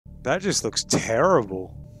That just looks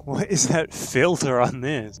terrible. What is that filter on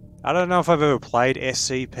this? I don't know if I've ever played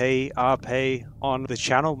SCP, RP on the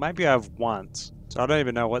channel. Maybe I've once. So I don't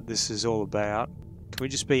even know what this is all about. Can we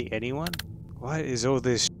just be anyone? What is all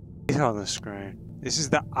this shit on the screen? This is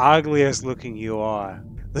the ugliest looking UI.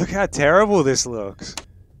 Look how terrible this looks.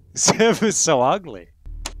 The server's so ugly.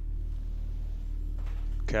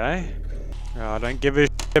 Okay. Oh, I don't give a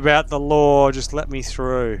shit about the law. Just let me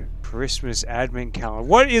through. Christmas admin calendar.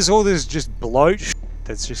 What is all this just bloat shit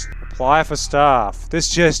that's just apply for staff? This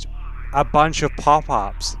just a bunch of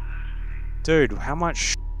pop-ups. Dude, how much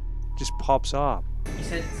shit just pops up?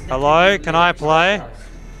 Hello? Can I play?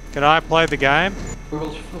 Can I play the game? We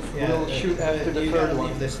will shoot after the third one.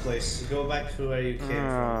 Leave this place. Go back to where you came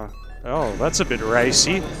from. Oh, that's a bit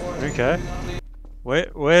racy. Okay.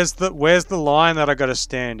 Where's the line that I gotta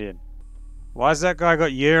stand in? Why's that guy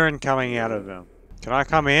got urine coming out of him? Can I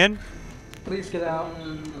come in? Please get out.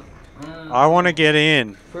 I want to get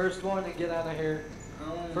in. First one and get out of here.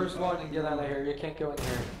 First one and get out of here. You can't go in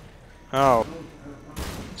here. Oh.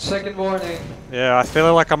 Second warning. Yeah, I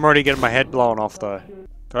feel like I'm already getting my head blown off though.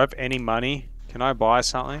 Do I have any money? Can I buy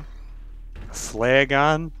something? A flare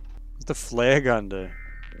gun? What's the flare gun do?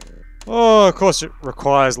 Oh, of course it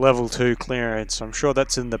requires level 2 clearance. I'm sure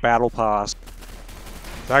that's in the battle pass.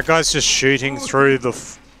 That guy's just shooting through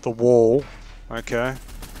the wall. Okay.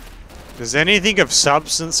 Does anything of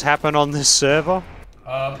substance happen on this server?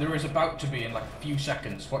 There is about to be in like a few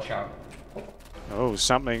seconds. Watch out. Oh,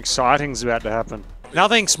 something exciting's about to happen.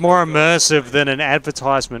 Nothing's more immersive than an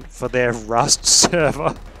advertisement for their Rust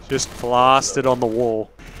server. Just plastered on the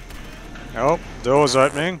wall. Oh, door's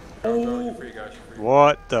opening. Oh.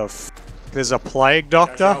 What the f? There's a plague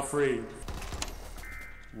doctor?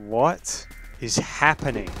 What is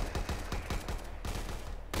happening?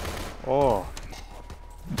 Oh.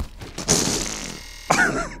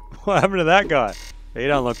 What happened to that guy? He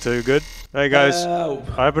don't look too good. Hey guys,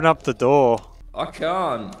 open up the door. I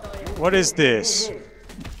can't. What is this?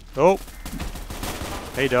 Oh.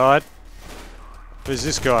 He died. Who's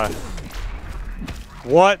this guy?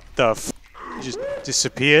 What the f? He just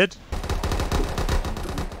disappeared?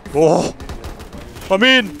 Oh. I'm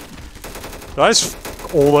in! Did I just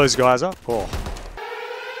f all those guys up? Oh.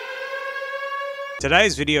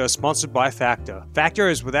 Today's video is sponsored by Factor. Factor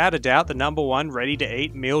is without a doubt the #1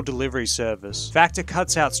 ready-to-eat meal delivery service. Factor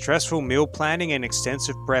cuts out stressful meal planning and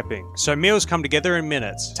extensive prepping, so meals come together in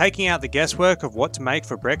minutes, taking out the guesswork of what to make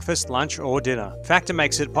for breakfast, lunch, or dinner. Factor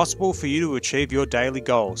makes it possible for you to achieve your daily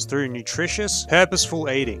goals through nutritious, purposeful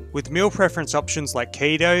eating. With meal preference options like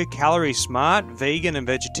keto, calorie smart, vegan, and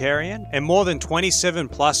vegetarian, and more than 27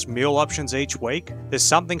 plus meal options each week, there's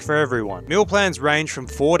something for everyone. Meal plans range from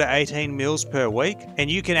 4 to 18 meals per week,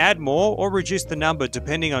 and you can add more or reduce the number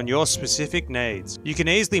depending on your specific needs. You can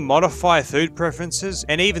easily modify food preferences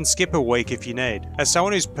and even skip a week if you need. As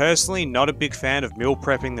someone who's personally not a big fan of meal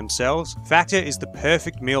prepping themselves, Factor is the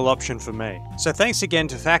perfect meal option for me. So thanks again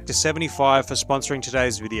to Factor 75 for sponsoring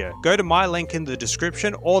today's video. Go to my link in the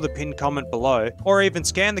description or the pinned comment below, or even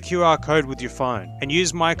scan the QR code with your phone and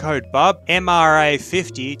use my code BUB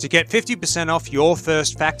MRA50 to get 50% off your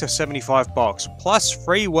first Factor 75 box, plus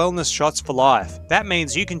free wellness shots for life. That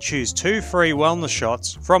means you can choose 2 free wellness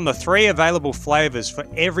shots from the 3 available flavors for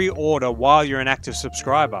every order while you're an active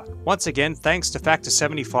subscriber. Once again, thanks to Factor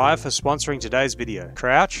 75 for sponsoring today's video.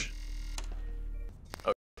 Crouch.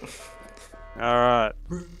 Alright,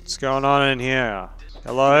 what's going on in here?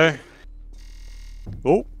 Hello?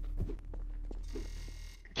 Oh.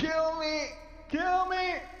 Kill me! Kill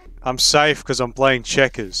me! I'm safe because I'm playing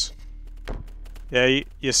checkers. Yeah,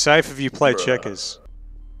 you're safe if you play checkers.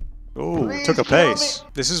 Ooh, took a piece.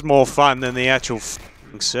 This is more fun than the actual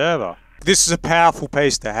f***ing server. This is a powerful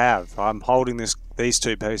piece to have. I'm holding these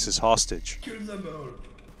 2 pieces hostage.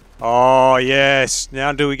 Oh yes.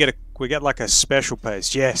 Now do we get like a special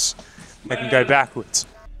piece? Yes. I can go backwards.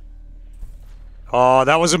 Oh,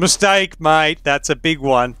 that was a mistake, mate. That's a big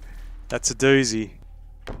one. That's a doozy.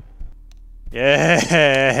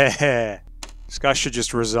 Yeah. This guy should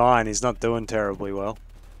just resign. He's not doing terribly well.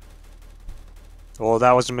 Oh,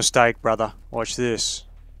 that was a mistake, brother. Watch this.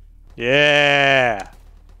 Yeah!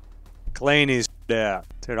 Clean his out.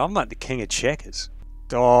 Dude, I'm like the king of checkers.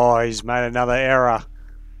 Oh, he's made another error.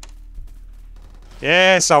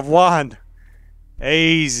 Yes, I've won!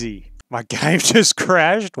 Easy. My game just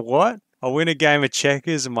crashed? What? I win a game of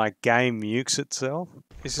checkers and my game mutes itself?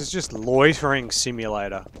 This is just loitering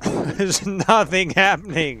simulator. There's nothing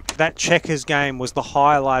happening. That checkers game was the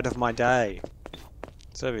highlight of my day.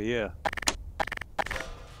 It's over here.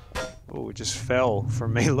 Oh, it just fell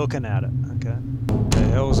from me looking at it. Okay.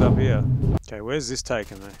 hell's up here? Okay, where's this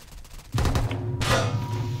taking me?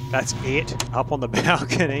 That's it? Up on the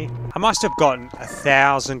balcony? I must have gotten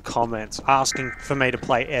 1,000 comments asking for me to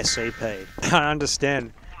play SCP. I don't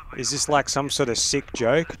understand. Is this like some sort of sick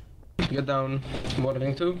joke? Get down.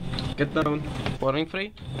 Warning 2. Get down. Warning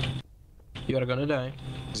 3. You are gonna die.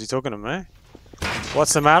 Is he talking to me?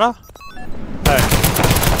 What's the matter? Hey.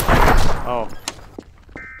 Oh.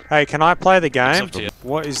 Hey, can I play the game?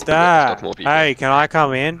 What is that? Hey, can I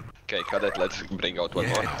come in? Okay, Cadet, let's bring out one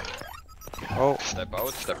more. Oh. Step out,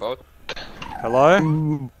 step out.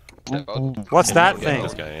 Hello? Step out. What's that thing?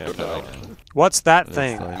 What's that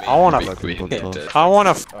thing? I wanna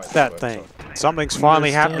that thing. Something's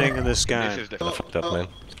finally happening in this game.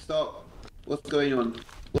 Stop. What's going on?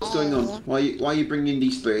 What's going on? Why are you bringing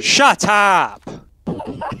these spirits? Shut up!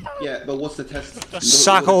 Yeah, but what's the test?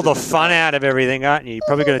 Suck all the fun out of everything, aren't you? You're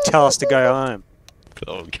probably gonna tell us to go home.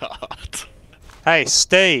 Oh god. Hey,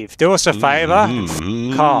 Steve, do us a favour.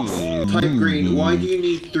 Cough. Type green. Why do you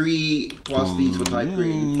need 3 class Ds for type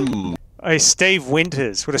green? Hey, Steve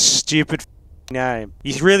Winters. What a stupid name.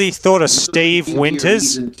 You really thought of Steve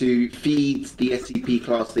Winters? To feed the SCP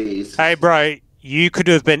class Ds. Hey, bro. You could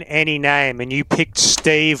have been any name, and you picked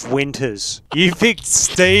Steve Winters. You picked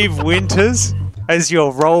Steve Winters as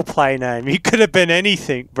your roleplay name. You could have been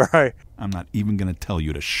anything, bro. I'm not even gonna tell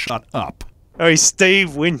you to shut up. Oh,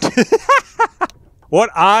 Steve Winters. What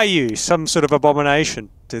are you? Some sort of abomination.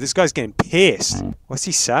 Dude, this guy's getting pissed. What's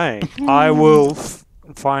he saying? I will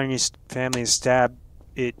find your family and stab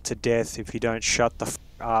it to death if you don't shut the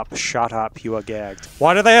up. Shut up, you are gagged.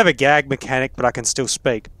 Why do they have a gag mechanic but I can still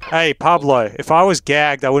speak? Hey, Pablo, if I was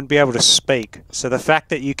gagged, I wouldn't be able to speak. So the fact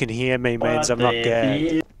that you can hear me means I'm not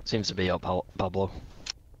gagged. Seems to be up, Pablo.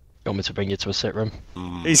 You want me to bring you to a sit room?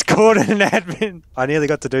 He's caught an admin. I nearly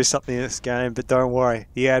got to do something in this game, but don't worry.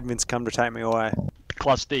 The admin's come to take me away.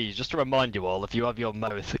 Class D, just to remind you all, if you have your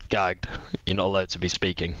mouth gagged, you're not allowed to be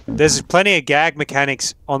speaking. There's plenty of gag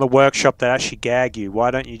mechanics on the workshop that actually gag you.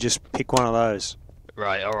 Why don't you just pick one of those?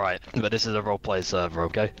 Right, alright. But this is a roleplay server,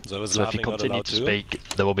 okay? So if you continue to speak,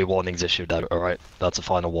 there will be warnings issued out, alright? That's a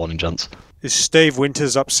final warning, gents. Is Steve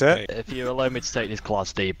Winters upset? If you allow me to take this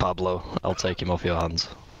Class D, Pablo, I'll take him off your hands.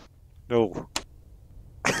 No.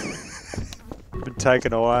 Been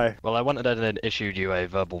taken away. Well, I went ahead and issued you a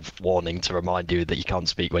verbal warning to remind you that you can't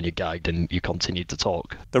speak when you're gagged, and you continued to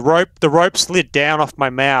talk. The rope slid down off my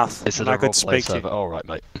mouth, This is and a I could roleplay speak to you. Alright,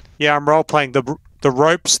 mate. Yeah, I'm role-playing. The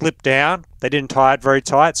rope slipped down. They didn't tie it very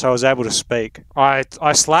tight, so I was able to speak. I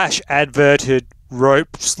 /adverted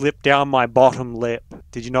rope slipped down my bottom lip.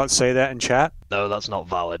 Did you not see that in chat? No, that's not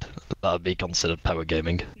valid. That would be considered power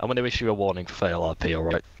gaming. I'm going to issue a warning for fail RP,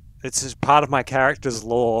 alright? It's as part of my character's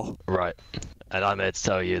lore. Right. And I'm here to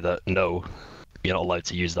tell you that no, you're not allowed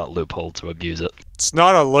to use that loophole to abuse it. It's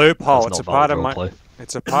not a loophole. That's It's a not part of valid my. roleplay.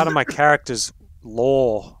 It's a part of my character's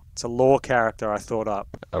lore. It's a lore character I thought up.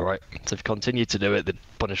 Alright. So if you continue to do it, the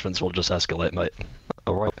punishments will just escalate, mate.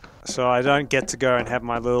 Alright. So I don't get to go and have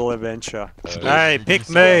my little adventure. Hey, pick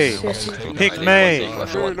me! Pick me!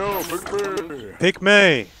 Pick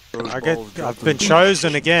me! I've been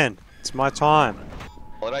chosen again. It's my time.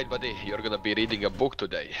 Alright, buddy, you're gonna be reading a book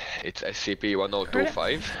today. It's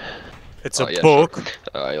SCP-1025. It's a yes, book. Sir.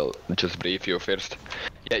 I'll just brief you first.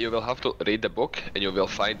 Yeah, you will have to read the book and you will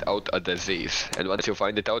find out a disease. And once you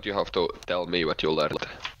find it out, you have to tell me what you learned.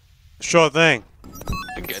 Sure thing.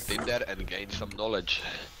 Get in there and gain some knowledge.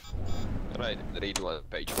 Right, read one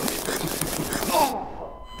page for me, please.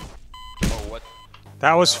 Oh, what?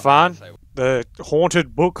 That was fun. The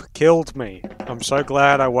haunted book killed me. I'm so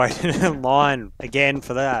glad I waited in line again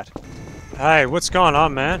for that. Hey, what's going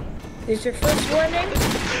on, man? Is your first warning?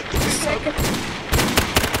 Second.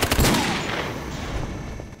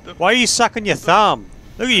 Why are you sucking your thumb?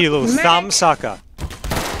 Look at you, little thumb sucker.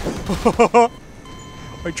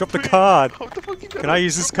 I dropped a card. Can I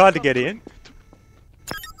use this card to get in?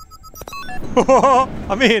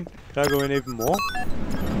 I'm in. Can I go in even more?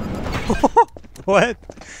 What?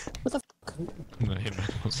 What the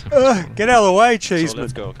get out of the way, Cheeseman. So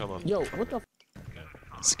let's go, come on. Yo, what the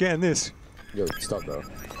Scan this. Yo, stop, bro.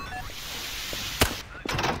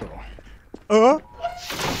 Oh.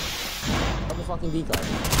 I'm a fucking D card.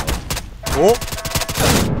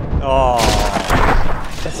 Oh.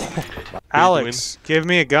 Alex, give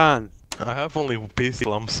me a gun. I have only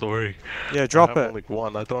pistol, I'm sorry. Yeah, drop I it. have only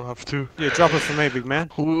one, I don't have two. Yeah, drop it for me, big man.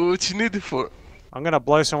 What you need it for? I'm gonna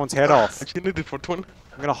blow someone's head off. What you need it for, twin?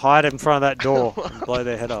 I'm gonna hide in front of that door and blow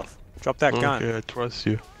their head off. Drop that gun. Okay, I trust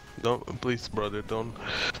you. Don't, please, brother, don't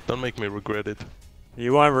make me regret it.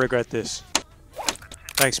 You won't regret this.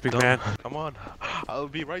 Thanks, big man. Come on. I'll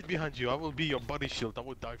be right behind you. I will be your body shield. I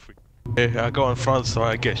will die for you. Hey, I go in front so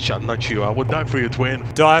I get shot, not you. I will die for you, twin.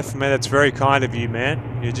 Die for me, that's very kind of you,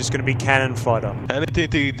 man. You're just gonna be cannon fodder.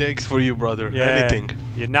 Anything it takes for you, brother. Yeah, Anything.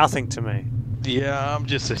 You're nothing to me. Yeah, I'm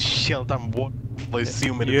just a shield. I'm worthless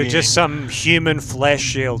human You're being. just some human flesh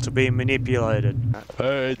shield to be manipulated.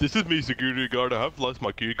 Hey, this is me, security guard. I have lost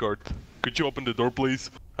my key card. Could you open the door,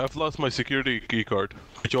 please? I've lost my security key card.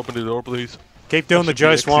 Could you open the door, please? Keep doing the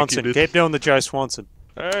Joe Swanson. Keep doing the Joe Swanson.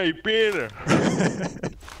 Hey, Peter.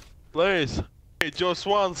 Please. Hey, Joe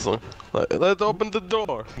Swanson. Let's open the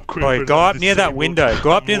door. Right, go up near that window.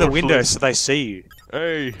 Go up near the window so they see you.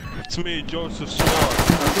 Hey, it's me, Joseph Swan.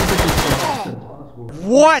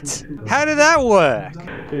 What? How did that work?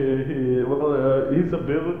 Well, his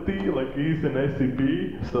ability, like he's an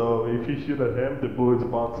SCP, so if you shoot at him, the bullets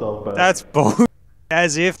bounce off back. That's bull.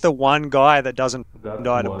 As if the one guy that doesn't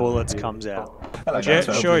die to bullets comes out.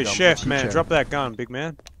 Sure, chef, man. Drop that gun, big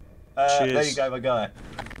man. Cheers. There you go, my guy.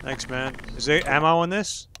 Thanks, man. Is there ammo on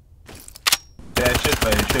this? Yeah, it should be,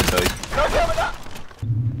 it should be.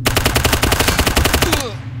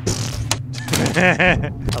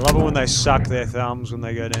 I love it when they suck their thumbs when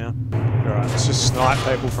they go down. Alright, let's just snipe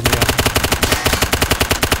people from here.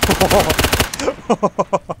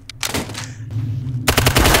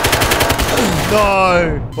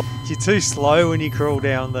 No! You're too slow when you crawl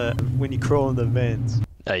down in the vents.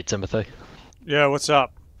 Hey, Timothy. Yeah, what's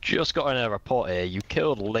up? Just got in a report here. You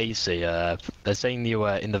killed Lacey. They're saying you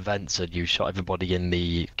were in the vents and you shot everybody in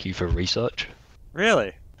the queue for research.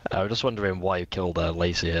 Really? I was just wondering why you killed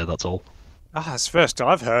Lacey here, that's all. Ah, it's the first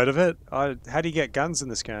I've heard of it. How do you get guns in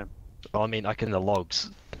this game? Well, I mean, like in the logs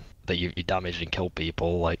that you damaged and killed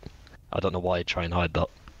people, like, I don't know why you try and hide that.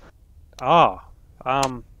 Oh,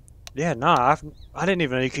 yeah, no, I didn't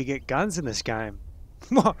even know you could get guns in this game.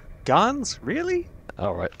 What? Guns? Really?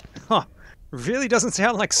 Alright. Huh. Really doesn't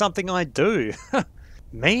sound like something I do.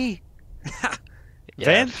 Me?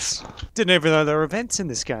 Vents? Didn't even know there were vents in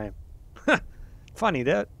this game. Funny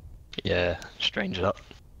that. Yeah, strange that.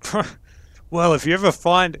 Well, if you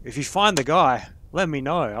find the guy, let me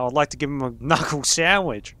know. I'd like to give him a knuckle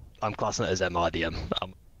sandwich. I'm classing it as MIDM.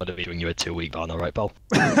 I'm gonna be doing you a 2-week ban, alright, pal?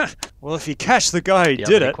 Well, if you catch the guy who Do you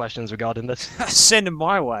did have any it, questions regarding this? send him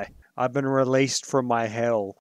my way. I've been released from my hell.